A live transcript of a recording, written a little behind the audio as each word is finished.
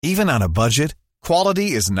Even on a budget,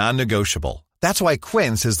 quality is non-negotiable. That's why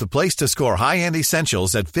Quince is the place to score high-end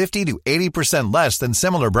essentials at 50 to 80% less than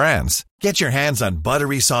similar brands. Get your hands on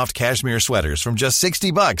buttery soft cashmere sweaters from just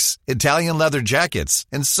 $60, Italian leather jackets,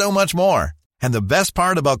 and so much more. And the best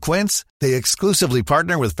part about Quince, they exclusively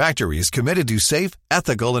partner with factories committed to safe,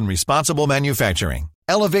 ethical, and responsible manufacturing.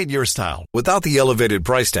 Elevate your style without the elevated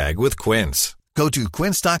price tag with Quince. Go to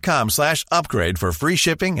quince.com/upgrade for free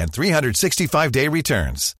shipping and 365-day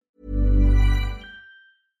returns.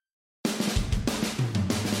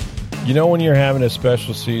 You know, when you're having a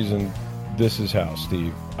special season, this is how,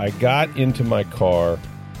 Steve. I got into my car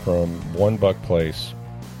from One Buck Place,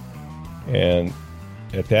 and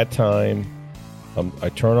at that time, I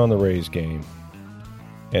turn on the Rays game,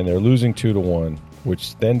 and they're losing 2-1,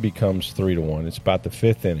 which then becomes 3-1. It's about the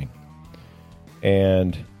fifth inning,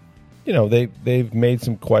 and you know they've made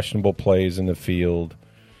some questionable plays in the field,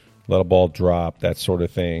 let a ball drop, that sort of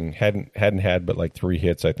thing. Hadn't had but like 3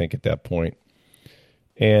 hits, I think, at that point.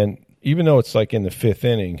 And even though it's like in the fifth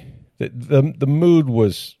inning, the mood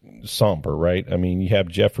was somber, right? I mean, you have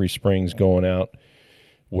Jeffrey Springs going out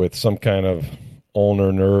with some kind of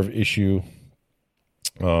ulnar nerve issue,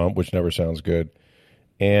 which never sounds good.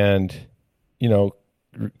 And, you know,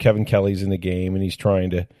 Kevin Kelly's in the game, and he's trying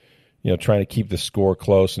to keep the score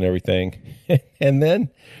close and everything. And then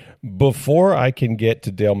before I can get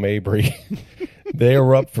to Dale Mabry, they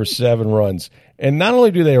erupt for 7 runs. And not only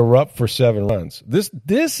do they erupt for 7 runs,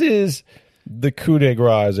 this is the coup de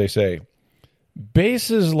grace, as they say.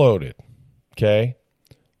 Bases loaded, okay?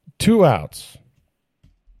 2 outs.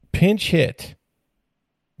 Pinch hit.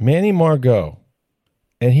 Manny Margot.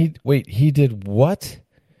 And he did what?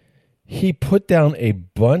 He put down a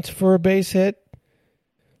bunt for a base hit?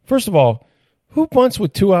 First of all, who bunts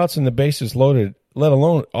with 2 outs and the bases loaded, let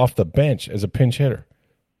alone off the bench as a pinch hitter?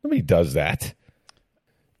 Nobody does that.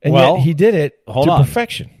 And yet he did it to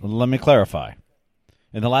perfection. Let me clarify.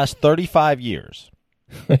 In the last 35 years,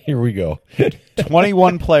 here we go.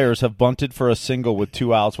 21 players have bunted for a single with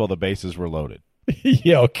 2 outs while the bases were loaded.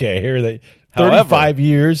 Yeah, okay. Here they 35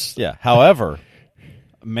 years. Yeah. However,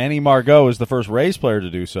 Manny Margot is the first Rays player to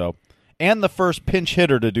do so, and the first pinch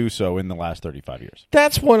hitter to do so in the last 35 years.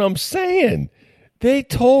 That's what I'm saying. They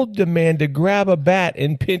told the man to grab a bat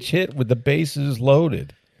and pinch hit with the bases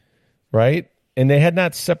loaded, right? And they had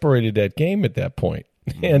not separated that game at that point.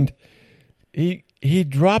 And he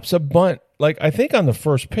drops a bunt, like I think on the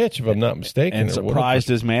first pitch, if I'm not mistaken. And surprised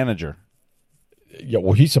his manager. Yeah,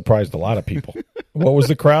 well, he surprised a lot of people. What was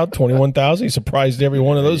the crowd? 21,000? He surprised every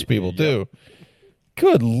one of those people, too.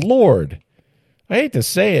 Good Lord. I hate to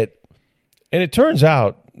say it. And it turns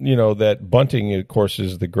out, you know, that bunting, of course,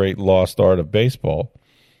 is the great lost art of baseball.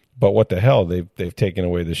 But what the hell? They've taken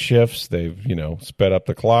away the shifts. They've, you know, sped up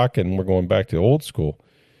the clock, and we're going back to old school.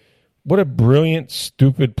 What a brilliant,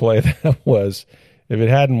 stupid play that was. If it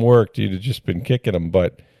hadn't worked, you'd have just been kicking them.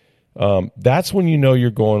 But that's when you know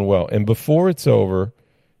you're going well. And before it's over,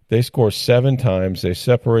 they score 7 times. They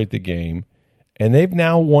separate the game. And they've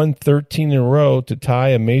now won 13 in a row to tie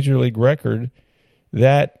a Major League record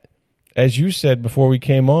that, as you said before we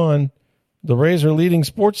came on, the Rays are leading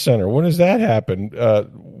SportsCenter. When does that happen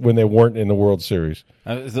when they weren't in the World Series?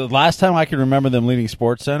 The last time I can remember them leading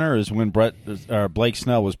SportsCenter is when Blake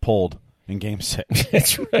Snell was pulled in Game 6.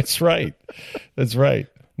 That's right. That's right.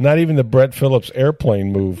 Not even the Brett Phillips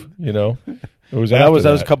airplane move, you know. It was that was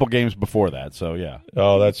a couple games before that, so yeah.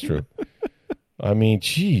 Oh, that's true. I mean,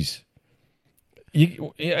 geez.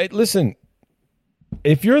 Listen,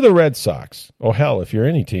 if you're the Red Sox, oh, hell, if you're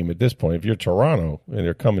any team at this point, if you're Toronto and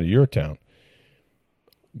they're coming to your town,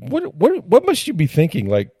 what must you be thinking?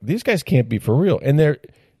 Like, these guys can't be for real. And they're,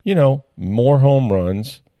 you know, more home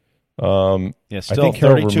runs. Still I think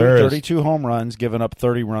 32 home runs, giving up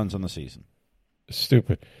 30 runs on the season.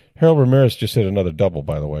 Stupid. Harold Ramirez just hit another double,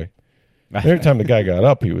 by the way. Every time the guy got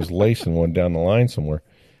up, he was lacing one down the line somewhere.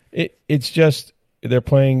 It's just they're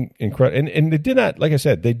playing incredible. And they did not, like I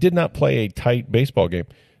said, they did not play a tight baseball game.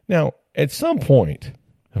 Now, at some point,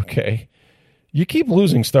 okay, you keep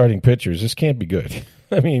losing starting pitchers. This can't be good.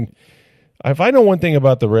 I mean, if I know one thing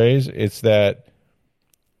about the Rays, it's that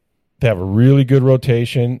they have a really good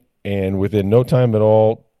rotation, and within no time at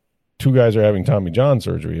all, 2 guys are having Tommy John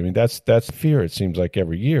surgery. I mean, that's fear, it seems like,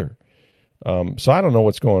 every year. So I don't know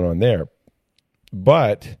what's going on there.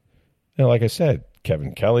 But, you know, like I said,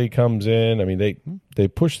 Kevin Kelly comes in. I mean, they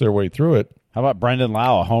push their way through it. How about Brendan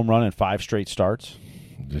Lau, a home run in 5 straight starts?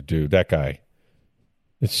 Dude, that guy,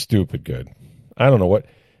 it's stupid good. I don't know what.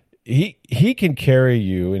 He can carry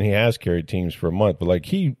you, and he has carried teams for a month, but like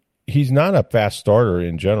he's not a fast starter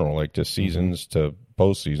in general, like to seasons, to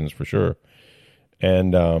postseasons for sure.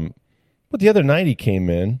 And but the other night he came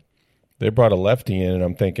in. They brought a lefty in, and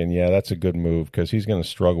I'm thinking, yeah, that's a good move because he's going to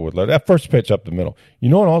struggle with that first pitch up the middle. You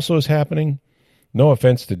know what also is happening? No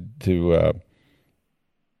offense to the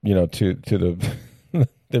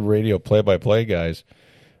the radio play-by-play guys,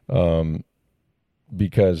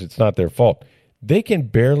 because it's not their fault. They can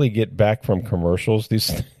barely get back from commercials.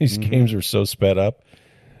 These games are so sped up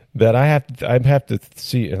that I have to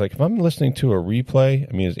see. Like if I'm listening to a replay,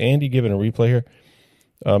 I mean, is Andy giving a replay here?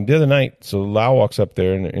 The other night, so Lau walks up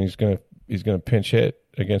there and he's gonna pinch hit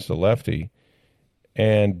against the lefty,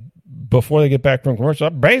 and before they get back from commercial,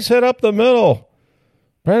 base hit up the middle.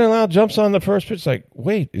 Brandon Lau jumps on the first pitch. Like,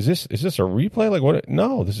 wait, is this a replay? Like, what?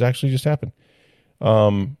 No, this actually just happened.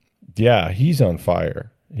 Yeah, he's on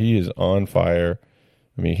fire. He is on fire.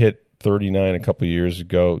 I mean, he hit 39 a couple of years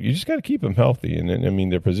ago. You just got to keep him healthy. And I mean,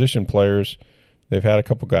 they're position players. They've had a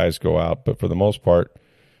couple guys go out, but for the most part,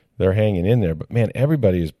 they're hanging in there. But man,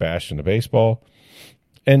 everybody is bashing the baseball,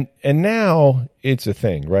 and now it's a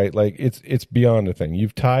thing, right? Like it's beyond a thing.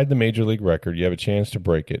 You've tied the major league record. You have a chance to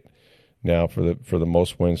break it now for the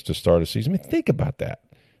most wins to start a season. I mean, think about that.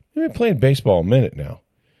 They've been playing baseball a minute now.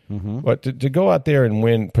 But to go out there and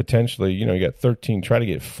win potentially, you got 13, try to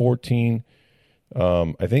get 14.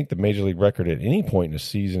 I think the major league record at any point in the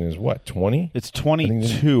season is what, 20? It's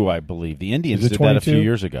 22, I believe. The Indians did 22? that a few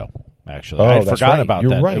years ago, actually. Oh, I that's forgot right. about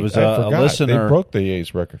You're that. right. It was I a forgot. listener. They broke the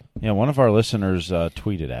A's record. Yeah, one of our listeners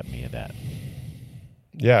tweeted at me of that.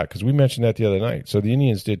 Yeah, because we mentioned that the other night. So the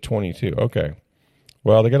Indians did 22. Okay.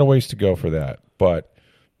 Well, they got a ways to go for that. But,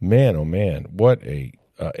 man, oh, man, what a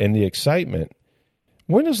and the excitement.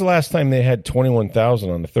 When was the last time they had 21,000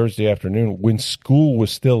 on a Thursday afternoon when school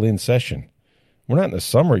was still in session? We're not in the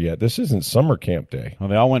summer yet. This isn't summer camp day. Well,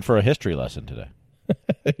 they all went for a history lesson today.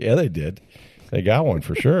 Yeah, they did. They got one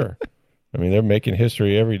for sure. I mean, they're making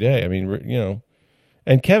history every day. I mean,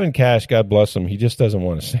 and Kevin Cash, God bless him, he just doesn't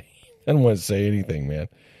want to say anything, man.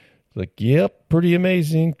 It's like, yep, pretty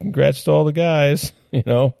amazing. Congrats to all the guys.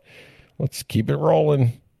 Let's keep it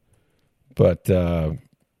rolling. But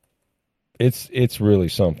it's really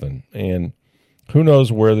something. And who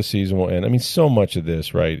knows where the season will end. I mean, so much of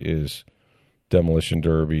this, right, is demolition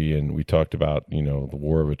derby, and we talked about, the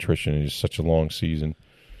war of attrition is such a long season.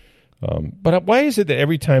 But why is it that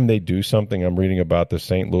every time they do something, I'm reading about the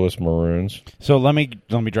St. Louis Maroons? So let me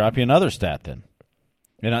drop you another stat then.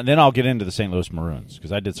 And then I'll get into the St. Louis Maroons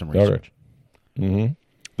because I did some research. Okay. Mm-hmm.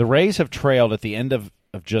 The Rays have trailed at the end of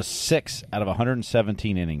just 6 out of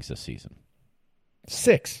 117 innings this season.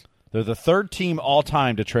 6? They're the third team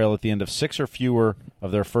all-time to trail at the end of 6 or fewer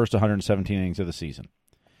of their first 117 innings of the season,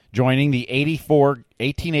 joining the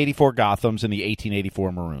 1884 Gothams and the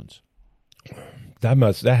 1884 Maroons. That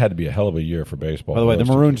had to be a hell of a year for baseball. By the way, the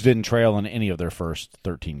Maroons didn't trail in any of their first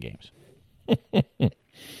 13 games.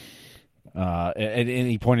 At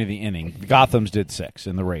any point of the inning. The Gothams did 6,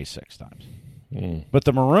 and the Rays 6 times. But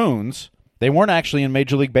the Maroons, they weren't actually in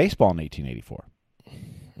Major League Baseball in 1884.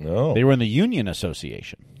 No. They were in the Union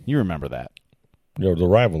Association. You remember that. The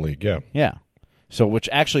rival league, yeah. Yeah. So, which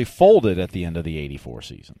actually folded at the end of the 84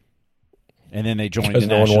 season. And then they joined the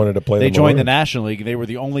no one wanted to play They the joined the Maroons. National League. They were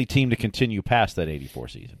the only team to continue past that 84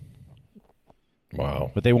 season.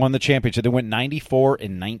 Wow. But they won the championship. They went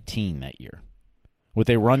 94-19 that year with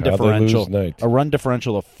a run How'd differential they lose, Nate? a run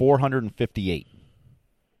differential of 458.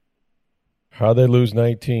 How they lose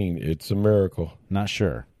 19? It's a miracle. Not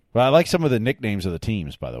sure. Well, I like some of the nicknames of the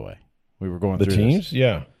teams, by the way. We were going The through teams?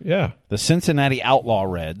 this. Yeah. The Cincinnati Outlaw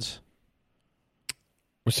Reds.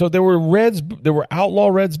 So there were Reds. There were outlaw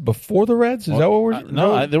Reds before the Reds. Is that what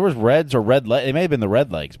we're? There was Reds or Red Legs. It may have been the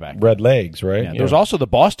Red Legs back then. Red Legs, right? Yeah, there was also the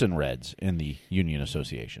Boston Reds in the Union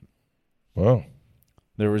Association. Wow.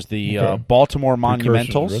 There was the Baltimore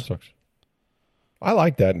Monumentals. Red Sox. I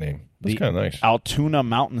like that name. That's kind of nice. Altoona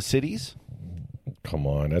Mountain Cities. Come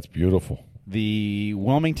on, that's beautiful. The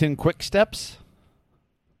Wilmington Quick Steps.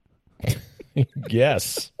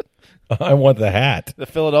 Yes, I want the hat. The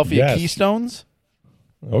Philadelphia Yes. Keystones.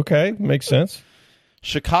 Okay, makes sense.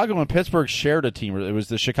 Chicago and Pittsburgh shared a team. It was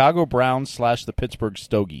the Chicago Browns / the Pittsburgh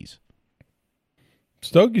Stogies.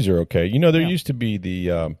 Stogies are okay. There used to be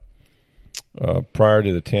the prior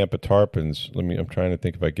to the Tampa Tarpons. I'm trying to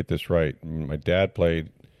think if I get this right. My dad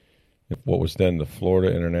played what was then the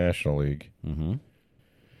Florida International League,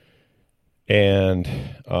 and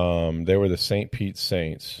they were the St. Pete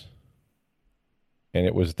Saints, and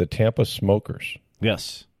it was the Tampa Smokers.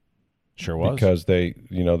 Yes, sure was, because they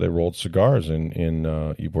rolled cigars in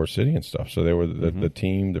Ybor City and stuff. So they were the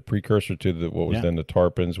team, the precursor to what was then the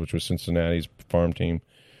Tarpons, which was Cincinnati's farm team.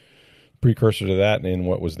 Precursor to that, and in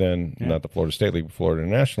what was then not the Florida State League, but Florida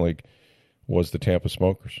International League, was the Tampa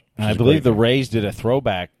Smokers. I believe the Rays did a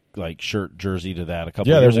throwback shirt jersey to that a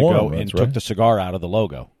couple of years ago and took the cigar out of the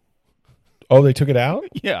logo. Oh, they took it out?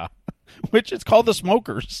 Yeah, which is called the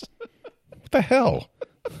Smokers. What the hell?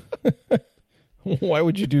 Why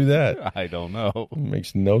would you do that? I don't know. It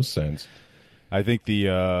makes no sense. I think the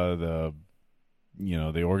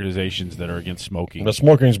organizations that are against smoking. The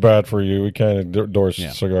smoking's bad for you. We can't endorse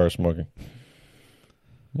cigar smoking.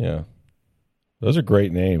 Yeah. Those are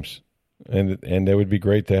great names. And they would be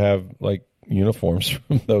great to have uniforms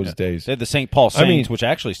from those days. They had the St. Paul Saints, which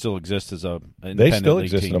actually still exists as a they still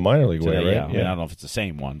exist in a minor league way, right? Yeah. I don't know if it's the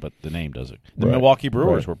same one, but the name does it. The Milwaukee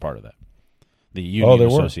Brewers were part of that. The Union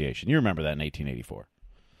Association. You remember that in 1884.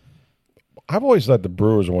 I've always thought the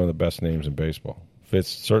Brewers are one of the best names in baseball.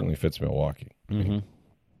 Certainly fits Milwaukee. Mm-hmm.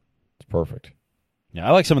 It's perfect. Yeah,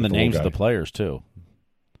 I like some of the names of the players, too.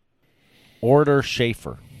 Orator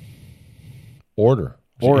Schaefer. Orator.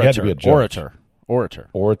 So he had to be a judge.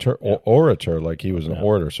 Orator, like he was an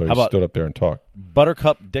orator, so he stood up there and talked.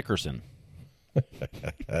 Buttercup Dickerson.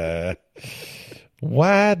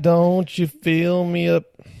 Why don't you fill me up?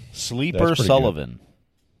 Sleeper Sullivan.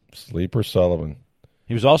 Good. Sleeper Sullivan.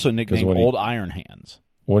 He was also nicknamed Old Iron Hands.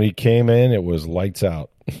 When he came in, it was lights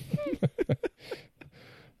out.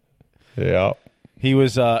 Yeah. He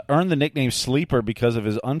was earned the nickname Sleeper because of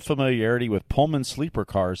his unfamiliarity with Pullman sleeper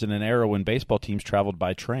cars in an era when baseball teams traveled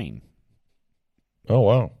by train. Oh,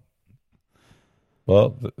 wow.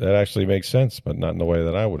 Well, that actually makes sense, but not in the way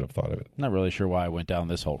that I would have thought of it. Not really sure why I went down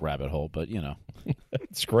this whole rabbit hole, but,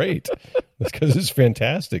 It's great. That's because it's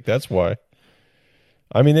fantastic. That's why.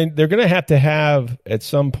 I mean, they're going to have, at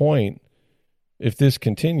some point, if this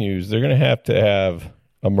continues, they're going to have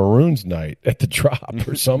a Maroons night at the Drop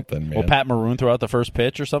or something, man. Will Pat Maroon throw out the first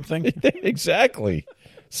pitch or something? Exactly.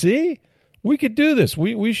 See? We could do this.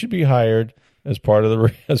 We should be hired as part of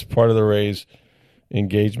the Rays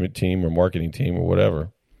engagement team or marketing team or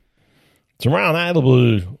whatever. Tomorrow night will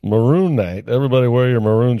be Maroon night. Everybody wear your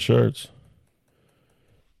maroon shirts.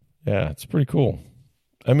 Yeah, it's pretty cool.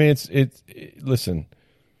 I mean, listen,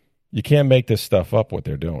 you can't make this stuff up, what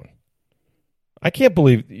they're doing. I can't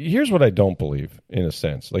believe, here's what I don't believe, in a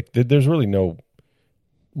sense. There's really no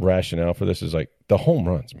rationale for this. Is the home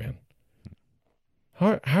runs, man.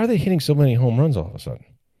 How are they hitting so many home runs all of a sudden?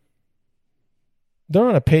 They're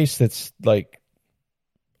on a pace that's,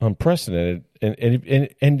 unprecedented.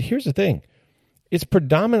 And here's the thing. It's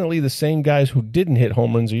predominantly the same guys who didn't hit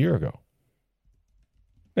home runs a year ago.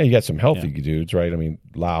 Now, you got some healthy dudes, right? I mean,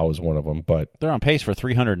 Lau is one of them, but they're on pace for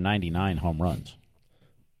 399 home runs.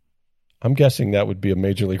 I'm guessing that would be a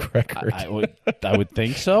major league record. I would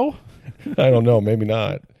think so. I don't know. Maybe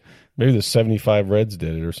not. Maybe the 75 Reds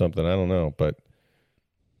did it or something. I don't know. But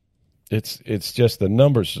it's just the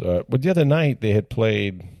numbers. But the other night they had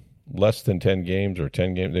played less than 10 games or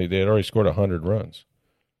 10 games. They had already scored 100 runs.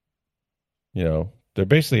 They're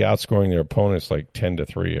basically outscoring their opponents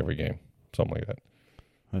 10-3 every game, something like that.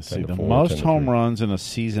 Let's see. The most home runs in a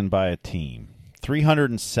season by a team,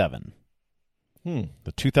 307.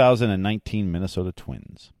 The 2019 Minnesota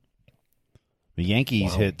Twins. The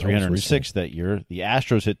Yankees hit 306 that year. The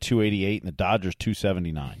Astros hit 288 and the Dodgers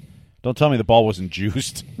 279. Don't tell me the ball wasn't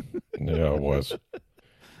juiced. Yeah, it was.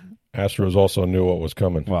 Astros also knew what was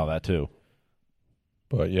coming. Well, that too.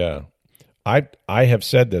 But yeah, I have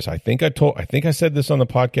said this. I think I said this on the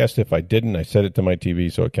podcast. If I didn't, I said it to my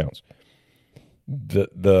TV, so it counts.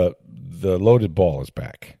 The loaded ball is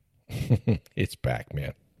back. It's back,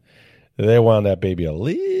 man. They wound that baby a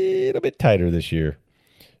little bit tighter this year.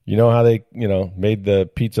 You know how they, made the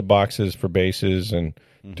pizza boxes for bases and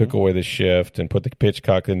took away the shift and put the pitch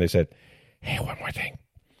clock in. They said, hey, one more thing.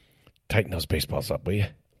 Tighten those baseballs up, will you?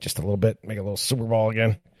 Just a little bit. Make a little Super Ball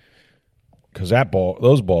again. Because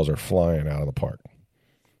those balls are flying out of the park.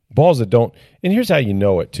 Balls that don't, and here's how you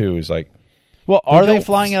know it too, is well, are they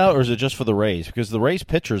flying out or is it just for the Rays? Because the Rays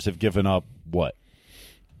pitchers have given up what?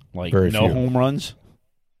 Very few. Home runs?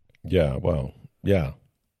 Yeah, well, yeah.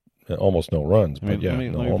 Almost no runs, but let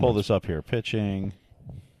me pull this up here. Pitching,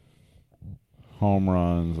 home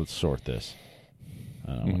runs. Let's sort this.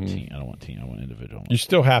 I don't want team. I want individual. You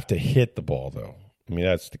still have to hit the ball, though. I mean,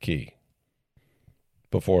 that's the key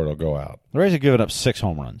before it'll go out. The Rays have given up 6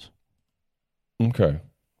 home runs. Okay.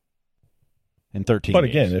 In 13 But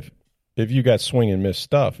games. again, if you got swing and miss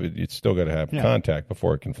stuff, it's still got to have contact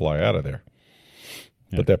before it can fly out of there.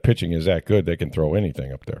 Yeah. But that pitching is that good; they can throw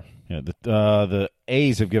anything up there. Yeah, the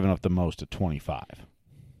A's have given up the most at 25.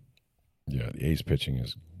 Yeah, the A's pitching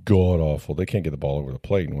is god awful. They can't get the ball over the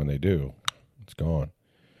plate, and when they do, it's gone.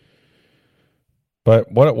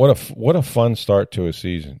 But what a fun start to a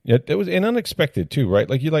season. It was unexpected too, right?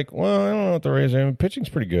 Like you're like, well, I don't know what the Rays are. Pitching's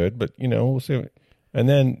pretty good, but we'll see. And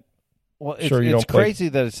then, it's crazy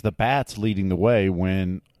that it's the bats leading the way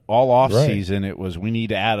when all off season it was we need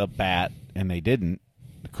to add a bat, and they didn't.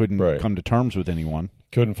 Couldn't come to terms with anyone.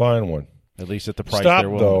 Couldn't find one, at least at the price they're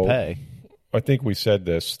willing to pay. I think we said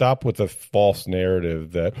this. Stop with the false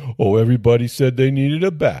narrative that everybody said they needed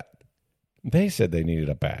a bat. They said they needed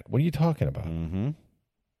a bat. What are you talking about? Mm-hmm.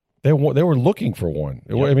 They were looking for one.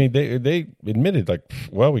 Yep. I mean, they admitted,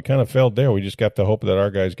 we kind of failed there. We just got to hope that our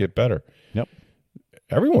guys get better. Yep.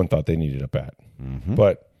 Everyone thought they needed a bat. Mm-hmm.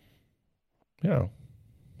 But,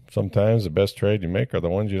 sometimes the best trade you make are the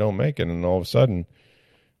ones you don't make, and then all of a sudden,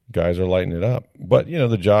 guys are lighting it up. But,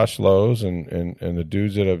 the Josh Lowe's and the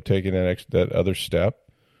dudes that have taken that other step,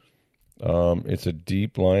 it's a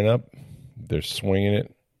deep lineup. They're swinging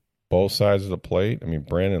it both sides of the plate. I mean,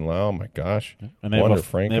 Brandon Lau, my gosh. And they have a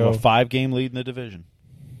 5-game lead in the division.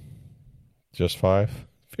 Just 5?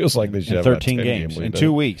 Feels like they should have 13 games. In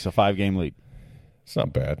 2 weeks, a 5-game lead. It's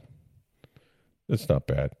not bad. It's not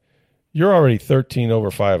bad. You're already 13 over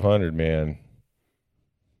 500, man.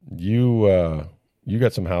 You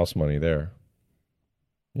got some house money there.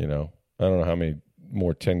 I don't know how many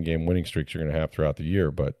more 10-game winning streaks you're going to have throughout the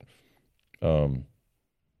year, but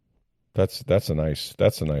That's a nice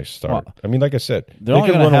start. Well, I mean, like I said, they're only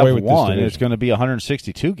going to have one. It's going to be a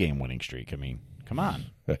 162-game winning streak. I mean, come on.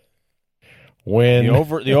 The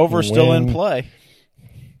over is still in play.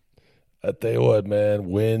 I tell you what, man,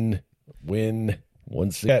 win.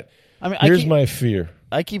 Once again. I mean, here's my fear.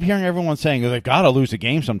 I keep hearing everyone saying they've got to lose a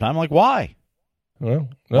game sometime. I'm like, why? Well,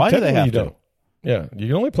 why do they have to? Yeah, you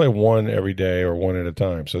can only play one every day or one at a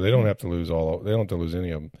time, so they don't have to lose all. They don't have to lose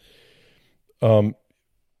any of them.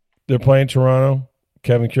 They're playing Toronto.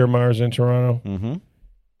 Kevin Kiermaier's in Toronto. Mm-hmm.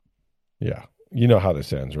 Yeah. You know how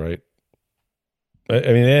this ends, right? I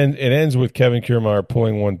mean, it ends with Kevin Kiermaier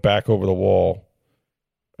pulling one back over the wall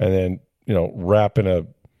and then, wrapping a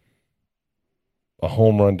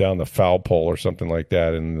home run down the foul pole or something like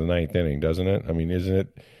that in the 9th inning, doesn't it? I mean, isn't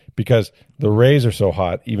it? Because the Rays are so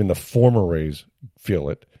hot, even the former Rays feel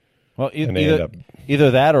it. Well,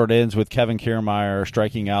 either that or it ends with Kevin Kiermaier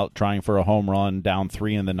striking out, trying for a home run down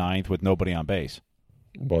 3 in the 9th with nobody on base.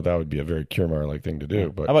 Well, that would be a very Kiermaier-like thing to do.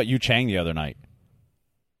 But how about Yu Chang the other night?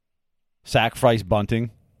 Sacrifice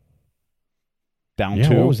bunting down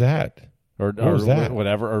 2. What was that? What was that?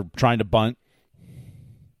 Whatever, or trying to bunt.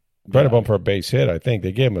 Trying to bunt for a base hit, I think.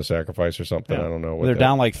 They gave him a sacrifice or something. Yeah. I don't know. They're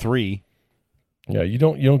down 3. Yeah, you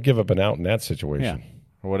don't give up an out in that situation. Yeah.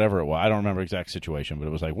 Or whatever it was. I don't remember the exact situation, but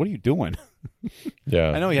it was like, what are you doing?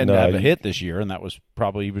 Yeah. I know he hadn't had a hit this year, and he was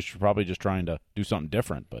probably just trying to do something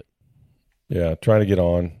different. But yeah, trying to get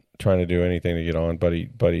on, trying to do anything to get on. But he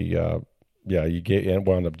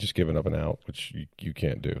wound up just giving up an out, which you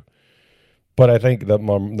can't do. But I think the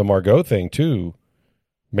Margot thing, too,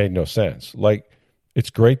 made no sense. Like, it's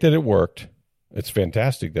great that it worked. It's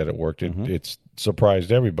fantastic that it worked. It's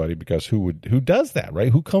surprised everybody because who does that,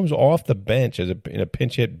 right? Who comes off the bench in a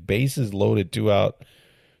pinch hit, bases loaded, 2-out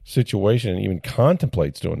situation and even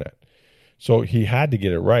contemplates doing that? So he had to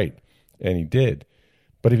get it right, and he did.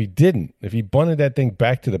 But if he bunted that thing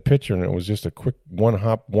back to the pitcher and it was just a quick one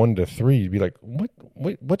hop 1-3, you'd be like,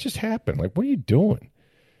 what just happened? Like, what are you doing?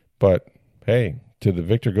 But hey, to the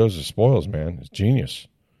victor goes the spoils, man. It's genius.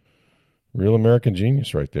 Real American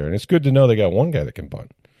genius right there. And it's good to know they got one guy that can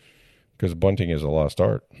bunt because bunting is a lost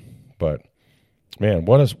art. But, man,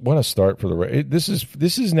 what a start for the Rays.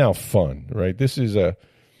 This is now fun, right? This is and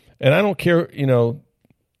I don't care,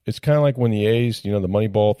 it's kind of like when the A's, the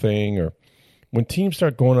Moneyball thing, or when teams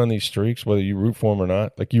start going on these streaks, whether you root for them or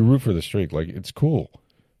not, like you root for the streak. Like, it's cool.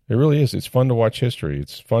 It really is. It's fun to watch history.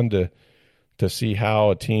 It's fun to see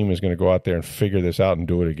how a team is going to go out there and figure this out and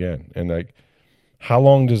do it again. And, like, how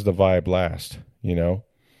long does the vibe last,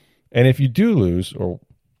 And if you do lose, or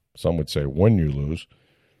some would say when you lose,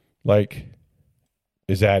 like,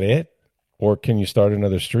 is that it? Or can you start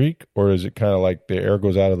another streak? Or is it kind of like the air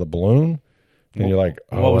goes out of the balloon and you're like,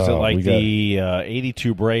 oh, what was it like? The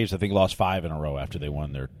 82 Braves, I think, lost 5 in a row after they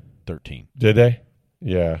won their 13. Did they?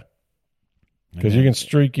 Yeah. Because you can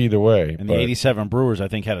streak either way. And the 87 Brewers, I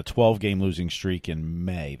think, had a 12-game losing streak in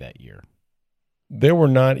May that year. They were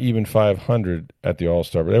not even 500 at the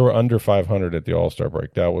All-Star break. They were under 500 at the All-Star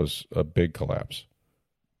break. That was a big collapse.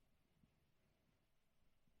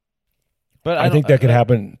 But I think that could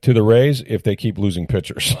happen to the Rays if they keep losing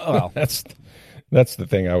pitchers. Well, that's the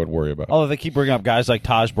thing I would worry about. Although they keep bringing up guys like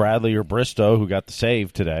Taj Bradley or Bristow, who got the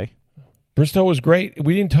save today. Bristow was great.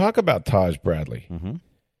 We didn't talk about Taj Bradley. Mm-hmm.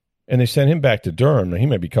 And they sent him back to Durham. Now, he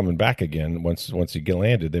may be coming back again once he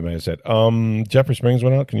landed. They may have said, Jeffrey Springs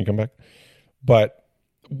went out. Can you come back? But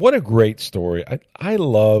what a great story. I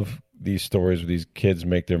love these stories where these kids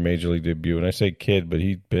make their major league debut. And I say kid, but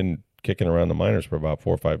he's been kicking around the minors for about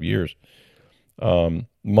 4 or 5 years.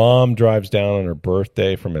 Mom drives down on her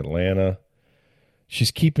birthday from Atlanta.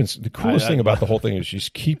 She's keeping – the coolest thing about the whole thing is she's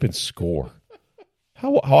keeping score.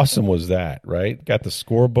 How awesome was that, right? Got the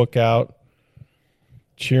scorebook out.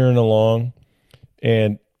 Cheering along,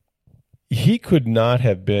 and he could not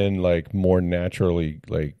have been like more naturally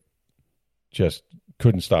like just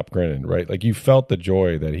couldn't stop grinning, right? Like you felt the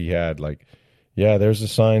joy that he had. Like, yeah, there's a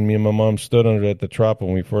sign me and my mom stood under at the Trop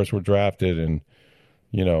when we first were drafted, and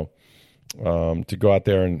to go out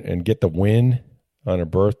there and get the win on her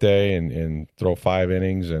birthday and throw 5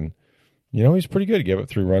 innings, and he's pretty good. He gave up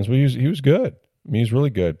 3 runs, but he was good. I mean, he's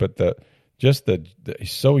really good, but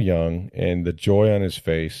he's so young, and the joy on his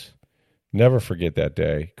face. Never forget that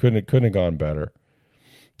day. Couldn't have gone better.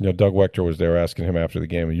 Doug Wechter was there asking him after the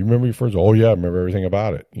game, you remember your first? Oh yeah, I remember everything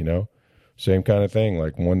about it. Same kind of thing.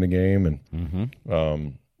 Like won the game, and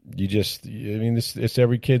it's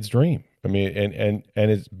every kid's dream. I mean, and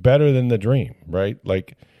it's better than the dream, right?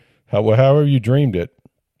 Like however you dreamed it,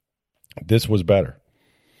 this was better.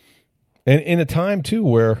 And in a time too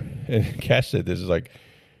where, and Cash said this is like,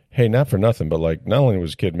 hey, not for nothing, but like not only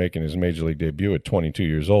was a kid making his major league debut at 22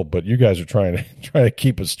 years old, but you guys are trying to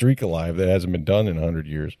keep a streak alive that hasn't been done in 100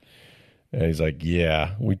 years. And he's like,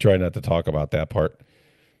 yeah, we try not to talk about that part.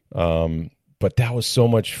 But that was so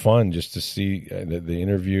much fun just to see the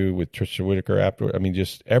interview with Trisha Whitaker after. I mean,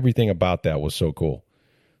 just everything about that was so cool.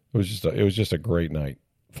 It was just a great night,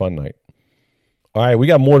 fun night. All right, we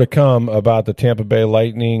got more to come about the Tampa Bay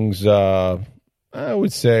Lightning's, I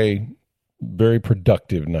would say, very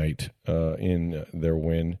productive night in their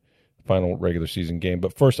win, final regular season game.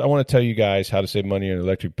 But first, I want to tell you guys how to save money on your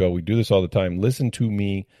electric bill. We do this all the time. Listen to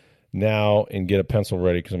me now and get a pencil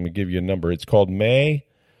ready because I'm going to give you a number. It's called May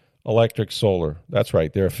Electric Solar. That's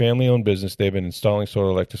right. They're a family-owned business. They've been installing solar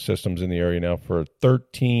electric systems in the area now for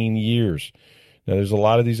 13 years. Now, there's a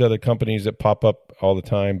lot of these other companies that pop up all the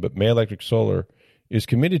time, but May Electric Solar is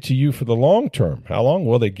committed to you for the long term. How long?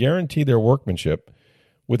 Well, they guarantee their workmanship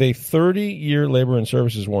with a 30-year labor and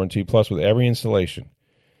services warranty, plus with every installation.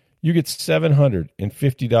 You get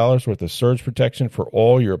 $750 worth of surge protection for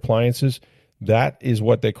all your appliances. That is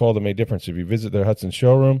what they call the May difference. If you visit their Hudson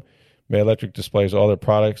showroom, May Electric displays all their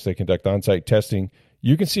products. They conduct on-site testing.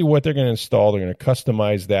 You can see what they're going to install. They're going to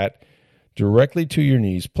customize that directly to your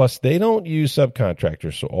needs. Plus, they don't use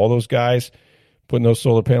subcontractors. So all those guys putting those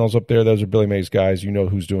solar panels up there, those are Billy Mays guys. You know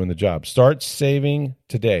who's doing the job. Start saving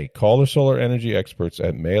today. Call the solar energy experts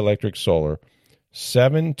at May Electric Solar,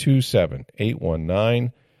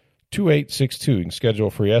 727-819-2862. You can schedule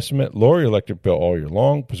a free estimate, lower your electric bill all year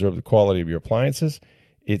long, preserve the quality of your appliances.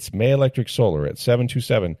 It's May Electric Solar at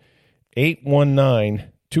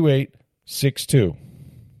 727-819-2862.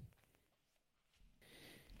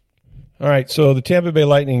 All right, so the Tampa Bay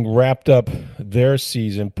Lightning wrapped up their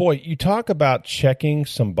season. Boy, you talk about checking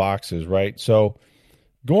some boxes, right? So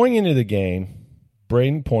going into the game,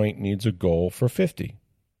 Brayden Point needs a goal for 50,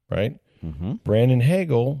 right? Mm-hmm. Brandon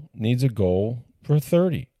Hagel needs a goal for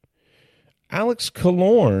 30. Alex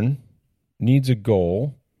Killorn needs a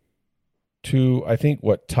goal to, I think,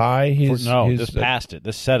 tie his... this passed it.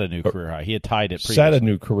 This set a new career high. He had tied it previously. Set a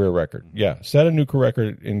new career record. Yeah, set a new career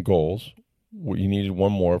record in goals. You needed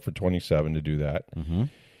one more for 27 to do that. Mm-hmm.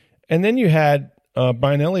 And then you had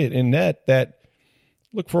Brian Elliott in net that,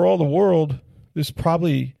 look, for all the world, this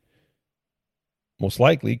probably, most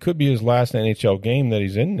likely, could be his last NHL game that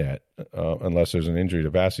he's in net, unless there's an injury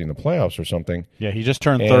to Vasi in the playoffs or something. Yeah, he just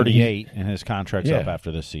turned 38, and his contract's up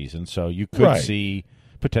after this season. So you could see,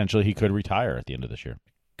 potentially, he could retire at the end of this year.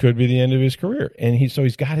 Could be the end of his career. And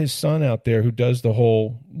he's got his son out there who does the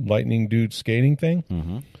whole Lightning dude skating thing.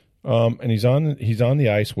 Mm-hmm. And he's on the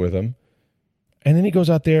ice with him, and then he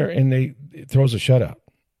goes out there and throws a shutout,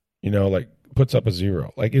 like puts up a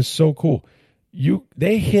 0. Like, it's so cool.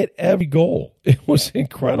 They hit every goal. It was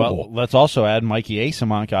incredible. Well, let's also add Mikey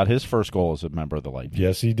Asimont got his first goal as a member of the Lightning.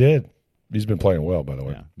 Yes, he did. He's been playing well, by the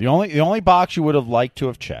way. Yeah. The only box you would have liked to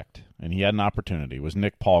have checked, and he had an opportunity, was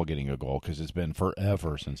Nick Paul getting a goal because it's been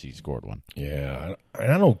forever since he scored one. Yeah,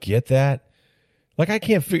 and I don't get that. Like, I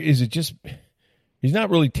can't figure. Is it just? He's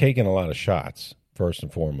not really taking a lot of shots, first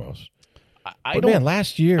and foremost. Man,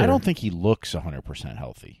 last year, I don't think he looks 100%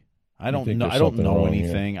 healthy. I don't know. I don't know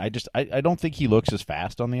anything. Yeah. I don't think he looks as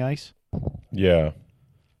fast on the ice. Yeah.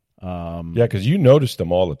 Because you noticed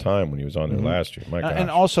him all the time when he was on there last year. My gosh.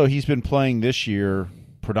 And also, he's been playing this year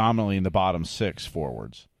predominantly in the bottom 6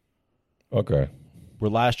 forwards. Okay.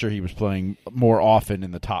 Where last year he was playing more often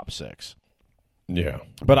in the top 6. Yeah.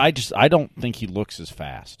 But I don't think he looks as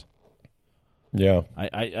fast. Yeah.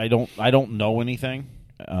 I don't know anything.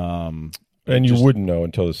 And you wouldn't know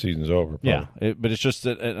until the season's over. Probably. Yeah, but it's just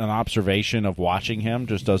an observation of watching him.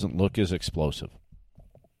 Just doesn't look as explosive.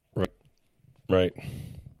 Right.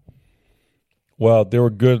 Well, there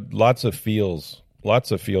were lots of feels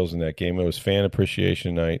in that game. It was fan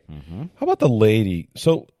appreciation night. Mm-hmm. How about the lady?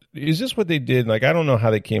 So is this what they did? Like, I don't know how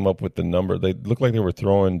they came up with the number. They looked like they were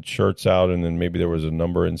throwing shirts out, and then maybe there was a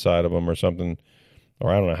number inside of them or something.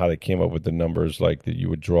 Or I don't know how they came up with the numbers like that you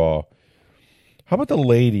would draw. How about the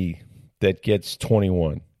lady that gets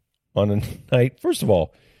 21 on a night? First of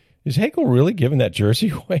all, is Hakel really giving that jersey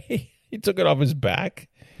away? He took it off his back.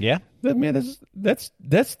 Yeah, Man, that's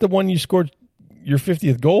the one you scored your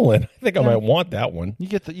 50th goal in. I think I might want that one. You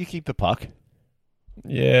keep the puck.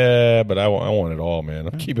 Yeah, but I want it all, man.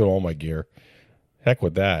 I'm keeping all my gear. Heck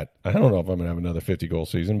with that. I don't know if I'm gonna have another 50-goal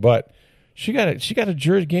season, but she got a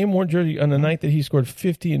jersey, game-worn jersey on the night that he scored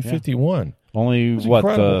 50 and 51. Only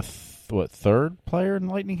the third player in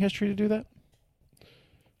Lightning history to do that?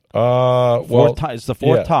 It's the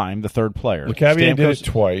fourth time, the third player. LeCavier did it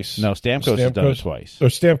twice. No, Stamkos has done it twice. Or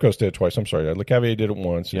Stamkos did it twice. I'm sorry. LeCavier did it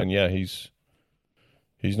once, and he's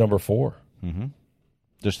number 4. Mm-hmm.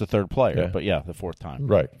 Just the third player, but the fourth time.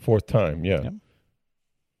 Right, fourth time, yeah. Yep.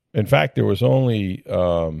 In fact, there was only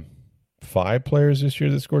 5 players this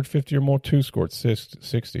year that scored 50 or more. 2 scored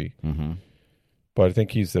 60. Mm-hmm. But I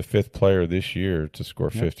think he's the 5th player this year to score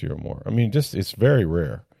 50 or more. I mean, it's very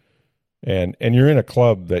rare. And you're in a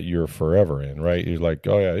club that you're forever in, right? You're like,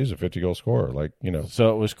 oh, yeah, he's a 50-goal scorer. Like,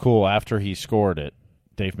 So it was cool. After he scored it,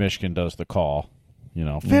 Dave Mishkin does the call.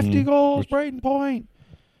 50 goals, Brayden Point.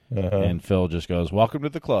 Uh-huh. And Phil just goes, welcome to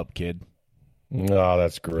the club, kid. No,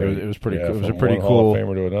 that's great. It was pretty cool. It was from a pretty one cool. Hall of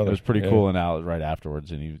Famer to another. It was pretty cool and out right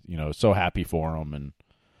afterwards. And he, so happy for him. And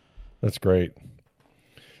that's great.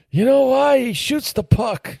 You know why? He shoots the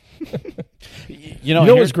puck. You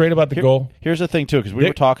know what's great about the goal? Here's the thing, too, because we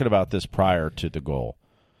were talking about this prior to the goal.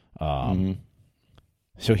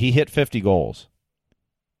 So he hit 50 goals.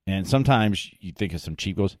 And sometimes you think of some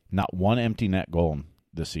cheap goals. Not one empty net goal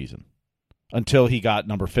this season. Until he got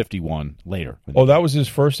number 51 later. Oh, that was his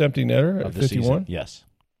first empty netter at 51? Yes.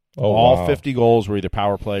 Oh, all 50 goals were either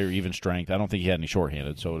power play or even strength. I don't think he had any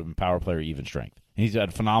shorthanded, so it would have been power play or even strength. He's had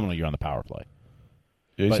a phenomenal year on the power play.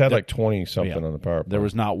 Yeah, he's had like 20-something on the power play. There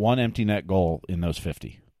was not one empty net goal in those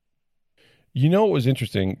 50. You know what was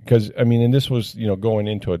interesting? Because, I mean, and this was, going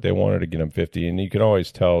into it, they wanted to get him 50, and you could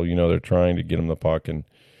always tell, they're trying to get him the puck and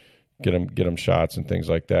get him shots and things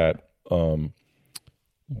like that.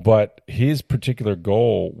 But his particular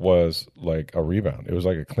goal was like a rebound. It was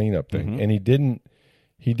like a cleanup thing, and he didn't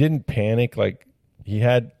panic. Like he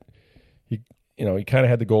kind of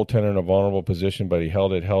had the goaltender in a vulnerable position, but he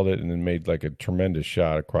held it, and then made like a tremendous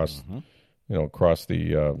shot across, across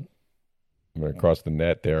the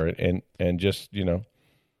net there, and just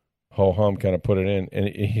ho hum kind of put it in, and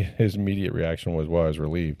his immediate reaction was, well, I was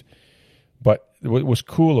relieved. But what was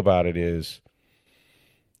cool about it is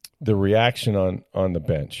the reaction on the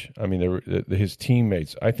bench. I mean, his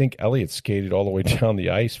teammates. I think Elliott skated all the way down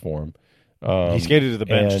the ice for him. He skated to the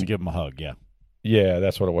bench to give him a hug. Yeah, yeah,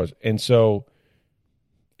 that's what it was. And so,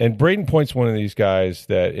 and Brayden Point's one of these guys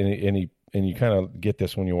that, and you kind of get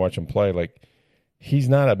this when you watch him play. Like, he's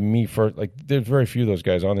not a me first. Like, there's very few of those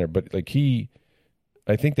guys on there, but like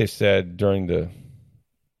I think they said during the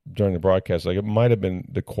broadcast, like it might have been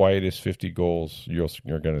the quietest 50 goals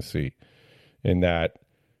you're going to see, in that.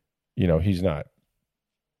 He's not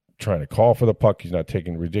trying to call for the puck. He's not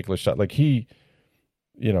taking ridiculous shots. Like he's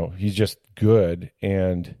just good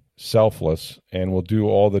and selfless and will do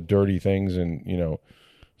all the dirty things and,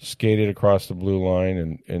 skate it across the blue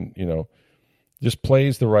line and just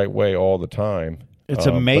plays the right way all the time. It's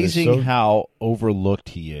amazing how overlooked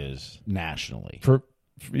he is nationally.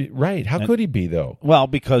 Right. How could he be, though? Well,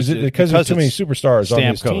 because there's too many superstars on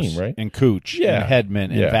his team, right? And Cooch and Hedman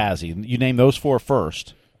and Vazzy. You name those 4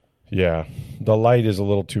 first. Yeah, the light is a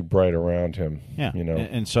little too bright around him. Yeah,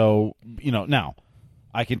 and so now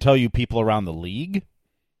I can tell you, people around the league,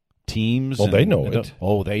 teams. Well, they know it.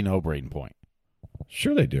 Oh, they know Brayden Point.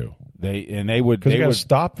 Sure, they do. They would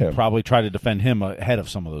stop him. Probably try to defend him ahead of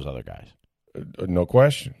some of those other guys. No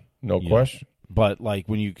question. No question. But like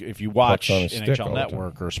if you watch NHL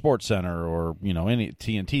Network or SportsCenter or any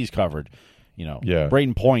TNT's coverage.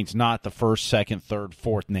 Brayden Point's not the first, second, third,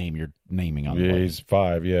 fourth name you're naming on the list. He's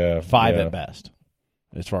 5, 5 at best,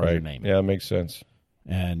 as far as your name. Yeah, that makes sense.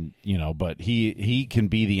 And, but he can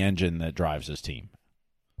be the engine that drives his team.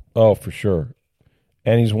 Oh, for sure.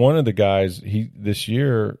 And he's one of the guys, this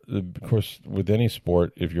year, of course, with any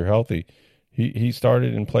sport, if you're healthy, he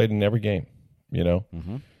started and played in every game, you know?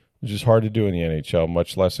 Mm-hmm. Which is hard to do in the NHL,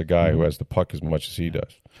 much less a guy who has the puck as much as he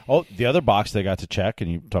does. Oh, the other box they got to check,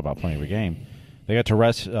 and you talk about playing every game, they got to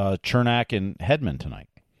rest Chernak and Hedman tonight.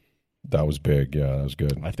 That was big. Yeah, that was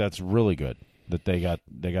good. I think that's really good that they got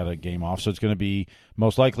a game off. So it's going to be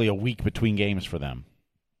most likely a week between games for them.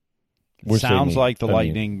 Sounds like the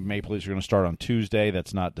Lightning Maple Leafs are going to start on Tuesday.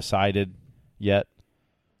 That's not decided yet.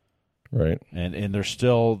 Right. And there's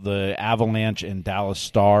still the Avalanche and Dallas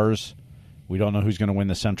Stars. We don't know who's going to win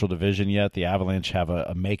the Central Division yet. The Avalanche have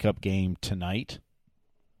a makeup game tonight.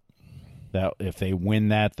 That if they win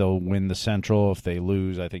that, they'll win the Central. If they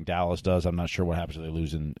lose, I think Dallas does. I'm not sure what happens if they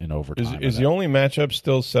lose in overtime. Is the only matchup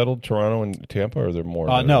still settled, Toronto and Tampa, or are there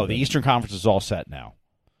more? No, the Eastern Conference is all set now.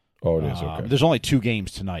 Oh, it is, okay. There's only 2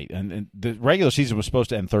 games tonight, and the regular season was supposed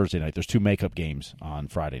to end Thursday night. There's 2 makeup games on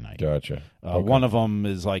Friday night. Gotcha. Okay. One of them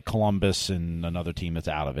is like Columbus and another team that's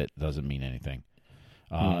out of it. Doesn't mean anything.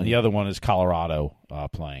 The other one is Colorado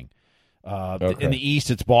playing. In the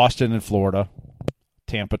East, it's Boston and Florida,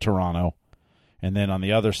 Tampa, Toronto. And then on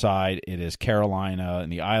the other side, it is Carolina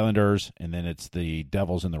and the Islanders, and then it's the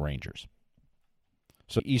Devils and the Rangers.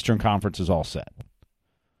 So Eastern Conference is all set.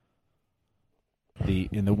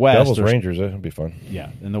 In the West, Devils Rangers, that'll be fun.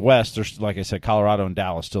 Yeah, in the West, there's like I said, Colorado and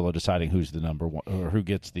Dallas still are deciding who's the number one or who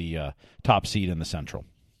gets the top seed in the Central.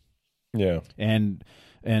 Yeah, and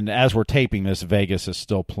as we're taping this, Vegas is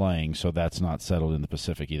still playing, so that's not settled in the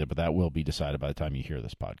Pacific either. But that will be decided by the time you hear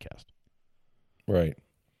this podcast. Right.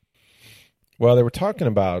 Well, they were talking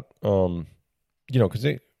about, because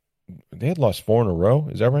they had lost 4 in a row.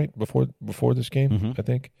 Is that right? Before this game, I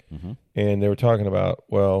think. Mm-hmm. And they were talking about,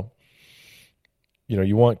 well,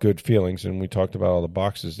 you want good feelings, and we talked about all the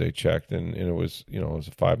boxes they checked, and it was, it was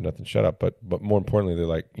a 5-0 shutout. But more importantly, they're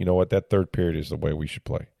like, you know what, that third period is the way we should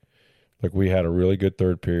play. Like, we had a really good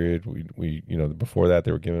third period. We before that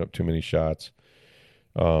they were giving up too many shots.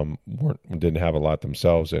 Didn't have a lot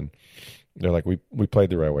themselves, and they're like, we played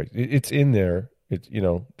the right way. It's in there. It's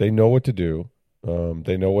they know what to do.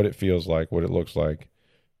 They know what it feels like, what it looks like,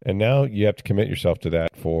 and now you have to commit yourself to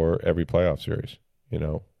that for every playoff series.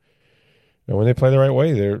 And when they play the right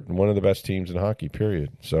way, they're one of the best teams in hockey,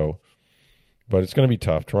 period. So, but it's going to be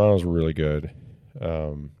tough. Toronto's really good.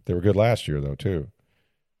 They were good last year, though, too.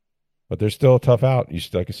 But they're still a tough out.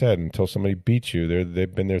 Like I said, until somebody beats you,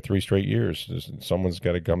 they've been there 3 straight years. Someone's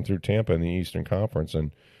got to come through Tampa in the Eastern Conference.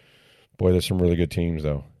 And, boy, there's some really good teams,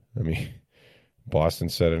 though. I mean, Boston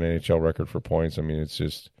set an NHL record for points. I mean,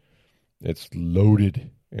 it's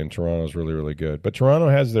loaded, and Toronto's really, really good. But Toronto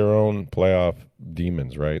has their own playoff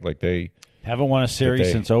demons, right? Like they haven't won a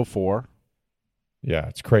series since 2004. Yeah,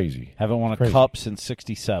 it's crazy. Haven't won a cup since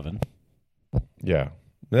 1967. Yeah,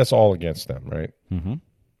 that's all against them, right? Mm-hmm.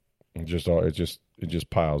 It just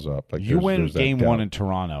piles up. Like you win game 1 in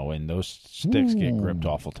Toronto, and those sticks get gripped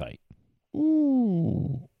awful tight.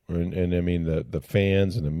 Ooh, and I mean the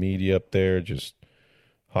fans and the media up there, just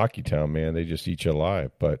hockey town, man. They just eat you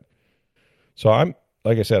alive. But so I'm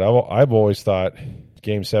like I said, I've always thought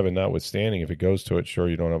Game 7 notwithstanding, if it goes to it, sure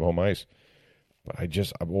you don't have home ice. But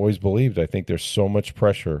I've always believed. I think there's so much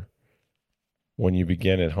pressure when you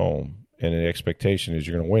begin at home, and the expectation is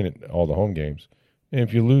you're going to win all the home games. And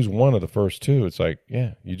if you lose one of the first 2, it's like,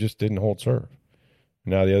 yeah, you just didn't hold serve.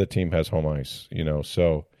 Now the other team has home ice,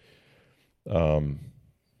 so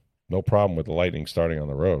no problem with the Lightning starting on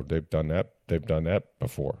the road. They've done that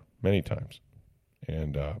before many times.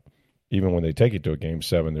 And even when they take it to a Game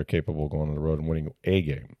 7, they're capable of going on the road and winning a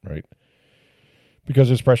game, right? Because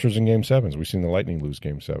there's pressures in Game 7s. We've seen the Lightning lose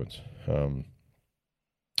Game 7s. It's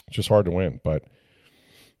just hard to win. But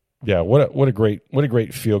yeah, what a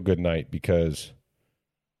great feel-good night, because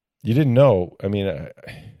you didn't know. I mean,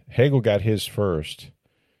 Hagel got his first,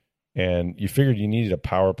 and you figured you needed a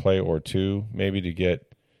power play or 2 maybe to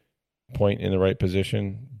get point in the right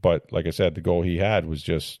position. But like I said, the goal he had was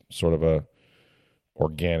just sort of a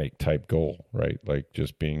organic type goal, right? Like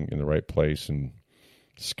just being in the right place and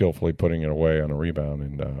skillfully putting it away on a rebound.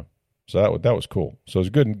 And so that was cool. So it was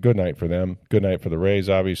a good night for them. Good night for the Rays,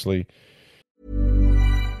 obviously.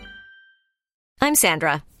 I'm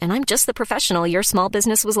Sandra, and I'm just the professional your small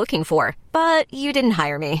business was looking for. But you didn't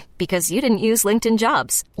hire me because you didn't use LinkedIn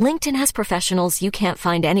Jobs. LinkedIn has professionals you can't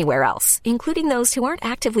find anywhere else, including those who aren't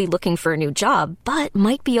actively looking for a new job, but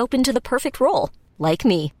might be open to the perfect role, like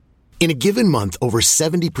me. In a given month, over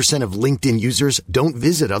 70% of LinkedIn users don't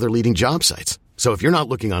visit other leading job sites. So if you're not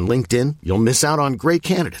looking on LinkedIn, you'll miss out on great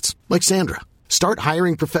candidates like Sandra. Start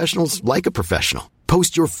hiring professionals like a professional.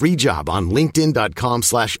 Post your free job on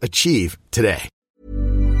linkedin.com/achieve today.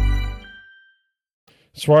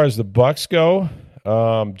 As far as the Bucks go,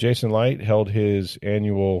 Jason Licht held his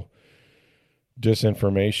annual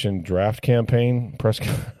disinformation draft campaign press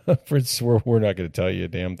conference where we're not going to tell you a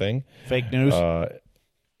damn thing. Fake news.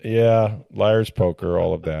 Yeah, liar's poker,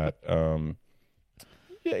 all of that.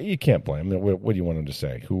 Yeah, you can't blame them. What do you want them to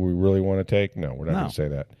say? Who we really want to take? No, we're not going to say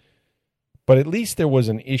that. But at least there was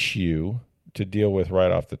an issue to deal with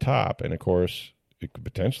right off the top. And, of course, it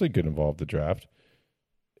could involve the draft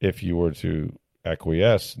if you were to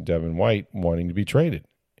acquiesce Devin White wanting to be traded.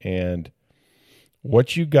 And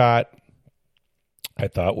what you got, I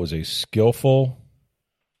thought, was a skillful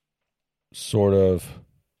sort of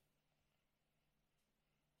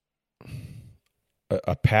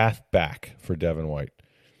a path back for Devin White.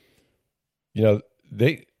 You know,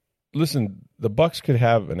 the Bucks could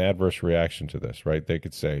have an adverse reaction to this, right? They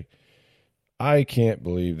could say, I can't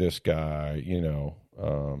believe this guy,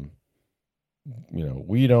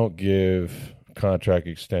 we don't give contract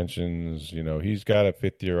extensions, he's got a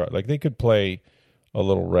fifth year. Like, they could play a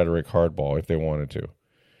little rhetoric hardball if they wanted to,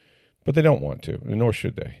 but they don't want to, nor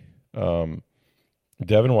should they.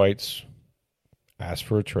 Devin White's asked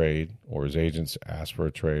for a trade, or his agents asked for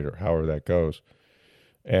a trade, or however that goes,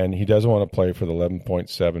 and he doesn't want to play for the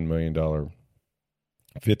 $11.7 million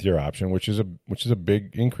fifth-year option, which is a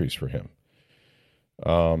big increase for him.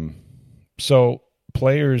 So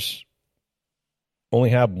players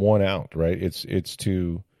only have one out, right? It's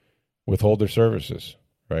to withhold their services,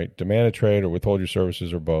 right? Demand a trade or withhold your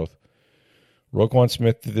services, or both. Roquan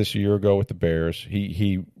Smith did this a year ago with the Bears.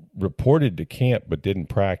 He reported to camp but didn't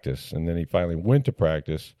practice, and then he finally went to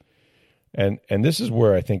practice. And this is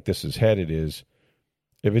where I think this is headed, is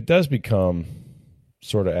if it does become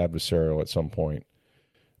sort of adversarial at some point,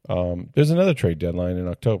 there's another trade deadline in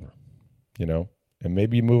October, and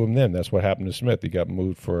maybe you move him then. That's what happened to Smith. He got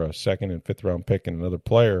moved for a second and fifth round pick and another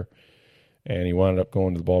player, and he wound up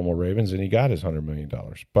going to the Baltimore Ravens, and he got his $100 million.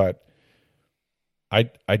 But I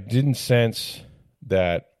didn't sense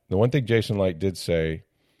that. The one thing Jason Licht did say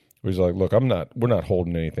was like, look, we're not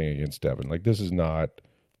holding anything against Devin. Like, this is not,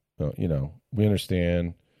 we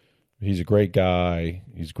understand he's a great guy.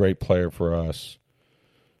 He's a great player for us.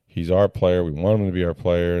 He's our player. We want him to be our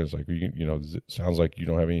player. It's like, it sounds like you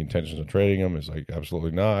don't have any intentions of trading him. It's like,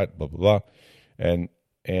 absolutely not, blah, blah, blah.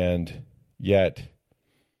 And yet,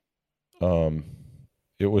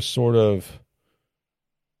 it was sort of,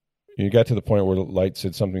 you got to the point where Light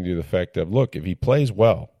said something to the effect of, look, if he plays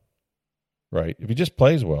well, right, if he just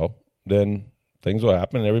plays well, then things will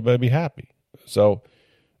happen and everybody will be happy. So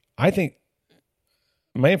I think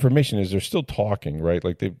my information is they're still talking, right?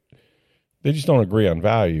 Like they just don't agree on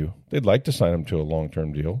value. They'd like to sign him to a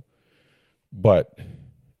long-term deal, but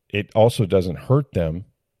it also doesn't hurt them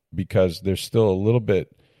because there's still a little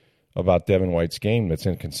bit about Devin White's game that's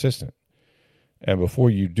inconsistent. And before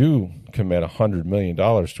you do commit $100 million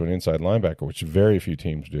to an inside linebacker, which very few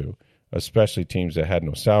teams do, especially teams that had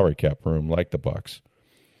no salary cap room like the Bucks,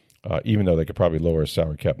 even though they could probably lower a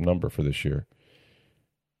salary cap number for this year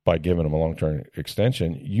by giving him a long-term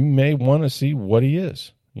extension, you may want to see what he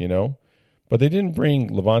is, But they didn't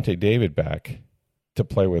bring Levante David back to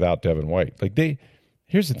play without Devin White. Like,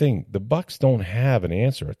 here's the thing, the Bucks don't have an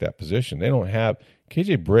answer at that position. They don't have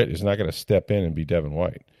KJ Britt is not going to step in and be Devin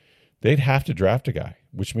White. They'd have to draft a guy,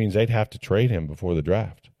 which means they'd have to trade him before the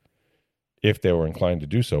draft if they were inclined to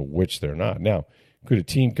do so, which they're not. Now, could a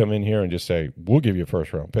team come in here and just say, we'll give you a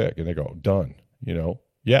first-round pick, and they go, done,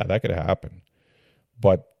 Yeah, that could happen.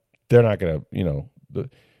 But they're not going to,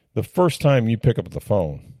 the first time you pick up the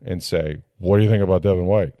phone and say, what do you think about Devin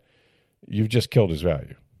White? You've just killed his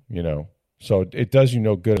value, So it does you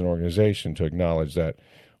no good in an organization to acknowledge that,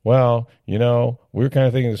 well, we're kind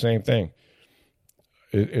of thinking the same thing.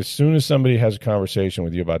 As soon as somebody has a conversation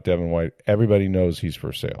with you about Devin White, everybody knows he's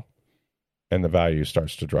for sale, and the value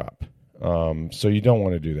starts to drop. So you don't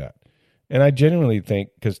want to do that. And I genuinely think,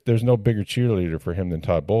 because there's no bigger cheerleader for him than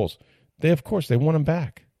Todd Bowles, they want him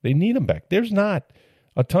back. They need him back. There's not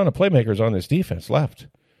a ton of playmakers on this defense left.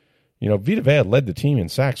 Vita Vea led the team in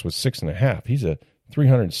sacks with 6.5. He's a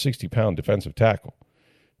 360-pound defensive tackle,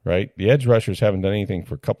 right? The edge rushers haven't done anything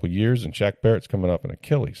for a couple of years, and Shaq Barrett's coming up in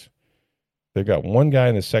Achilles. They've got one guy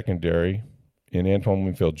in the secondary in Antoine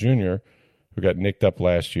Winfield Jr., who got nicked up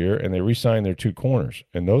last year, and they re-signed their two corners,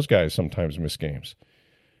 and those guys sometimes miss games.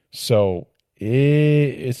 So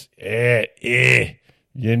you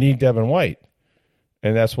need Devin White,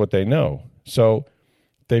 and that's what they know. So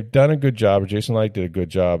they've done a good job, or Jason Licht did a good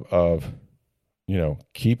job of,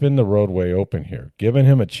 keeping the roadway open here, giving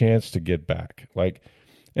him a chance to get back.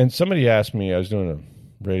 And somebody asked me, I was doing a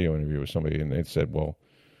radio interview with somebody, and they said, well,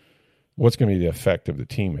 what's going to be the effect of the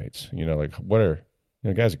teammates?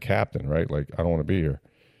 The guy's a captain, right? Like, I don't want to be here.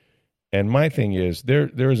 And my thing is, there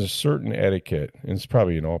is a certain etiquette, and it's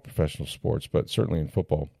probably in all professional sports, but certainly in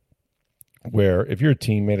football, where if you're a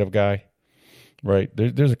teammate of a guy, right,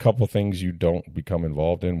 there's a couple of things you don't become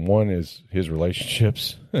involved in. One is his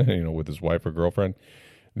relationships, with his wife or girlfriend.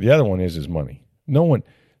 The other one is his money. No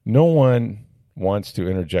one wants to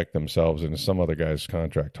interject themselves into some other guy's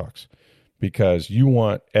contract talks because you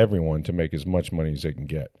want everyone to make as much money as they can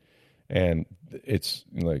get. And it's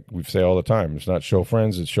like we say all the time, it's not show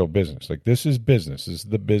friends, it's show business. Like, this is business. This is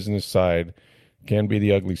the business side, can be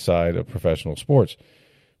the ugly side of professional sports.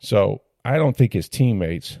 So I don't think his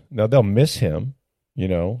teammates, now they'll miss him,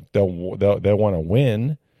 they'll want to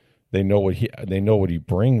win. They know what he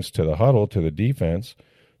brings to the huddle, to the defense.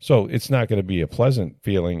 So it's not going to be a pleasant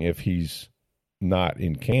feeling if he's not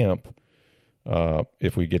in camp,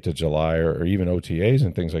 if we get to July or even OTAs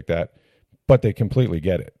and things like that. But they completely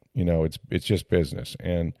get it. It's just business.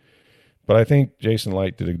 But I think Jason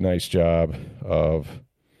Licht did a nice job of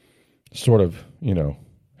sort of,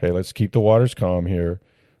 hey, let's keep the waters calm here.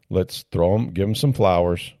 Let's give him some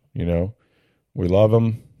flowers. We love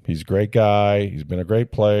him. He's a great guy. He's been a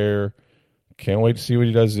great player. Can't wait to see what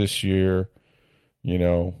he does this year.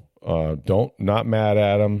 Not mad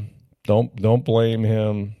at him. Don't blame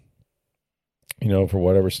him, for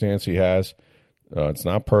whatever stance he has. It's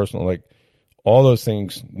not personal. Like, all those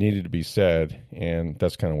things needed to be said, and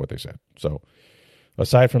that's kind of what they said. So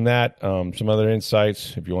aside from that, some other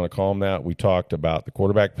insights, if you want to call them that, we talked about the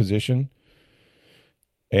quarterback position.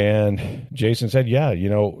 And Jason said,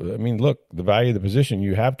 look, the value of the position,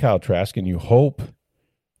 you have Kyle Trask, and you hope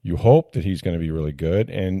that he's going to be really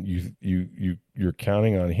good, and you're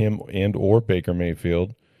counting on him and or Baker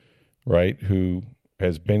Mayfield, right, who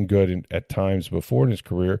has been good at times before in his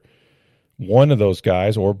career. One of those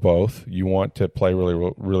guys or both you want to play really,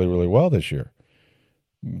 really, really well this year.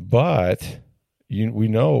 But we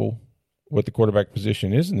know what the quarterback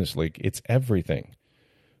position is in this league. It's everything.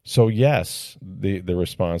 So, yes, the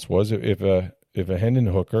response was if a Hendon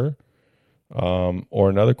Hooker or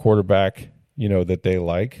another quarterback, that they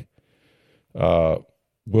like, Will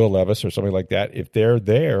Levis or something like that, if they're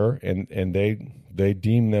there and they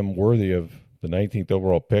deem them worthy of the 19th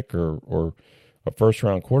overall pick or a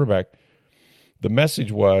first-round quarterback, the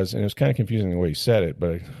message was, and it was kind of confusing the way he said it,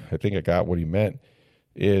 but I think I got what he meant,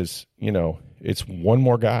 is, it's one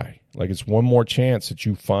more guy. Like, it's one more chance that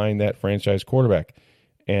you find that franchise quarterback.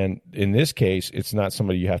 And in this case, it's not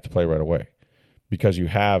somebody you have to play right away because you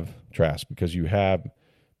have Trask, because you have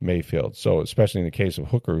Mayfield. So especially in the case of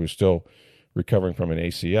Hooker, who's still recovering from an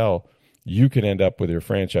ACL, you could end up with your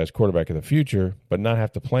franchise quarterback of the future, but not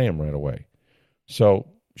have to play him right away. So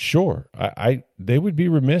sure, they would be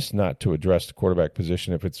remiss not to address the quarterback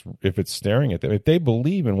position if it's staring at them. If they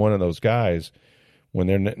believe in one of those guys when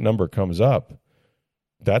their number comes up,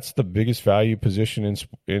 that's the biggest value position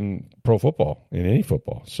in pro football, in any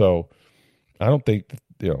football. So I don't think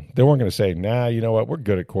they weren't going to say, nah, you know what, we're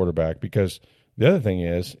good at quarterback, because the other thing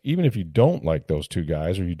is, even if you don't like those two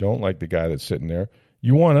guys or you don't like the guy that's sitting there,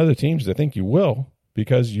 you want other teams to think you will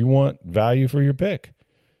because you want value for your pick.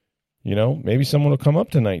 Maybe someone will come up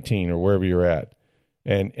to 19 or wherever you're at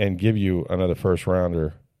and give you another first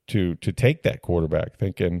rounder to take that quarterback,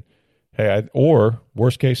 thinking, hey, or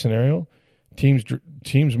worst case scenario,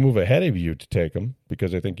 teams move ahead of you to take them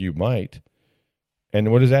because they think you might.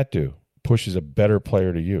 And what does that do? Pushes a better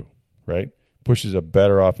player to you, right? Pushes a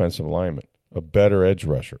better offensive lineman, a better edge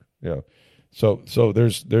rusher. So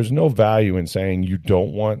there's no value in saying you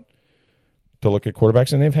don't want to look at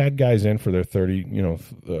quarterbacks, and they've had guys in for their 30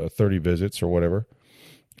 visits or whatever,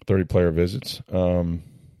 30 player visits. And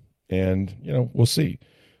we'll see.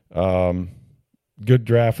 Good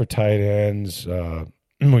draft for tight ends.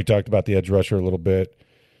 We talked about the edge rusher a little bit.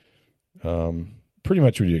 Pretty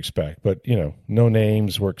much what you expect, but no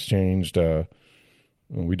names were exchanged.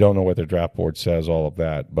 We don't know what their draft board says, all of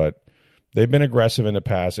that, but they've been aggressive in the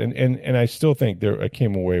past, and I still think I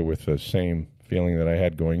came away with the same feeling that I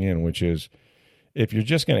had going in, which is if you're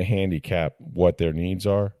just going to handicap what their needs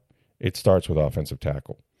are, it starts with offensive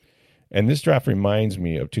tackle. And this draft reminds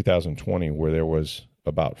me of 2020, where there was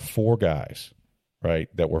about 4 guys, right,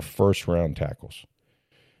 that were first-round tackles.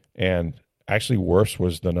 And actually worse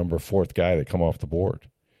was the number 4th guy that come off the board.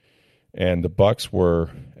 And the Bucs were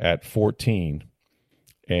at 14,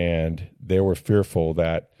 and they were fearful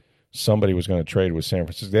that somebody was going to trade with San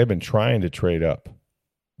Francisco. They've been trying to trade up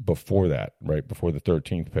before that, right, before the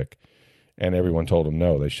 13th pick. And everyone told them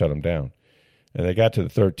no. They shut them down. And they got to the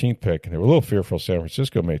 13th pick, and they were a little fearful San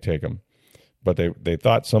Francisco may take them. But they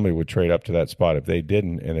thought somebody would trade up to that spot. If they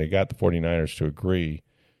didn't, and they got the 49ers to agree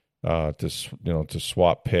to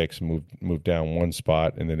swap picks, move down one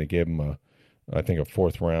spot, and then they gave him I think a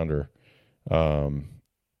fourth rounder. I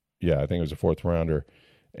think it was a fourth rounder,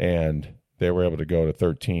 and they were able to go to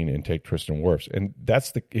 13 and take Tristan Wirfs. And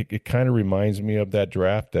it kind of reminds me of that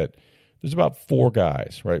draft that there's about 4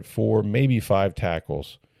 guys, right? 4, maybe 5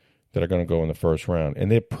 tackles that are going to go in the first round.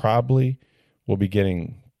 And they probably will be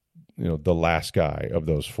getting, the last guy of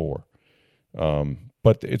those 4.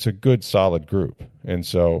 But it's a good, solid group. And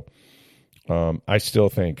so I still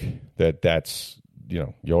think that's,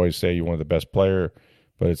 you always say you want the best player,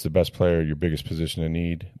 but it's the best player, your biggest position of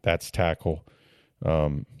need. That's tackle.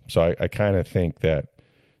 So I kind of think that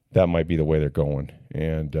might be the way they're going.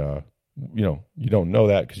 And, you don't know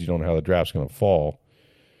that because you don't know how the draft's going to fall.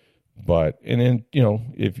 And then,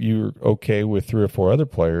 if you're okay with 3 or 4 other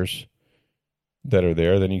players that are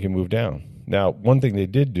there, then you can move down. Now, one thing they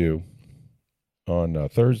did do on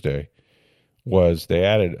Thursday was they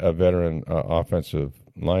added a veteran offensive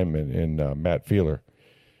lineman in Matt Feeler.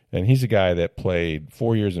 And he's a guy that played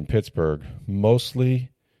 4 years in Pittsburgh,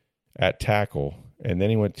 mostly at tackle. And then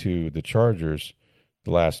he went to the Chargers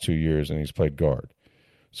the last 2 years, and he's played guard.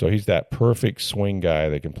 So he's that perfect swing guy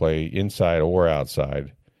that can play inside or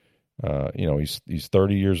outside. He's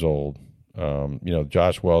 30 years old.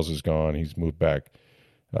 Josh Wells is gone. He's moved back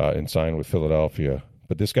and signed with Philadelphia.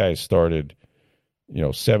 But this guy has started,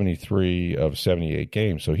 73 of 78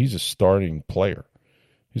 games. So he's a starting player.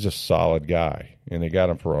 He's a solid guy. And they got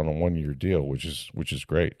him on a 1-year deal, which is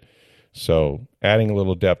great. So adding a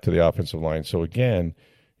little depth to the offensive line. So again,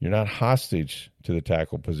 you're not hostage to the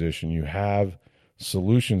tackle position. You have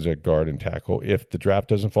solutions at guard and tackle if the draft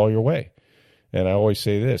doesn't fall your way. And I always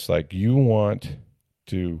say this, you want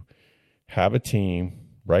to have a team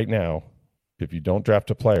right now, if you don't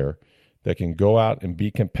draft a player, that can go out and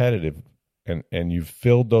be competitive, and you've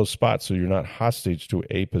filled those spots so you're not hostage to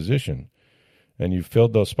a position. And you've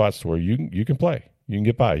filled those spots to where you can play. You can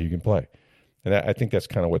get by. You can play. And I think that's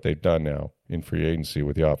kind of what they've done now in free agency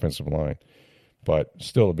with the offensive line. But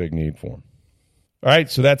still a big need for them. All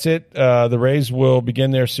right, so that's it. The Rays will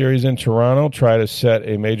begin their series in Toronto, try to set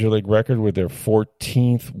a Major League record with their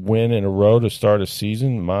 14th win in a row to start a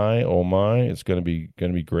season. My, oh my, it's going to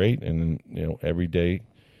be great. And, every day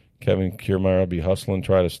Kevin Kiermaier will be hustling,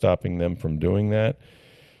 try to stopping them from doing that.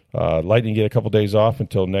 Lightning get a couple days off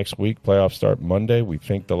until next week. Playoffs start Monday. We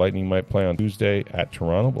think the Lightning might play on Tuesday at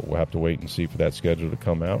Toronto, but we'll have to wait and see for that schedule to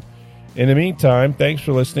come out. In the meantime, thanks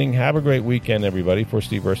for listening. Have a great weekend, everybody. For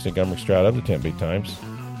Steve Ersting, I'm Rick Stroud of the Tampa Bay Times.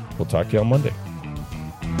 We'll talk to you on Monday.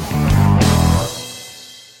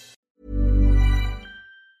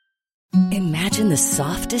 Imagine the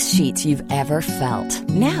softest sheets you've ever felt.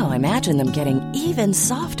 Now imagine them getting even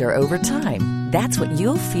softer over time. That's what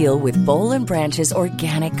you'll feel with Boll & Branch's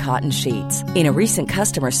organic cotton sheets. In a recent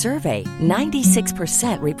customer survey,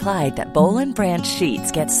 96% replied that Boll & Branch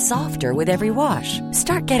sheets get softer with every wash.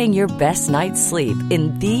 Start getting your best night's sleep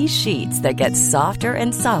in these sheets that get softer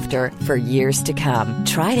and softer for years to come.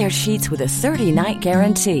 Try their sheets with a 30-night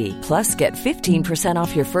guarantee. Plus, get 15%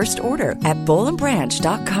 off your first order at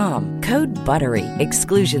bollandbranch.com. Code BUTTERY.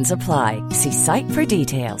 Exclusions apply. See site for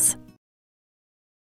details.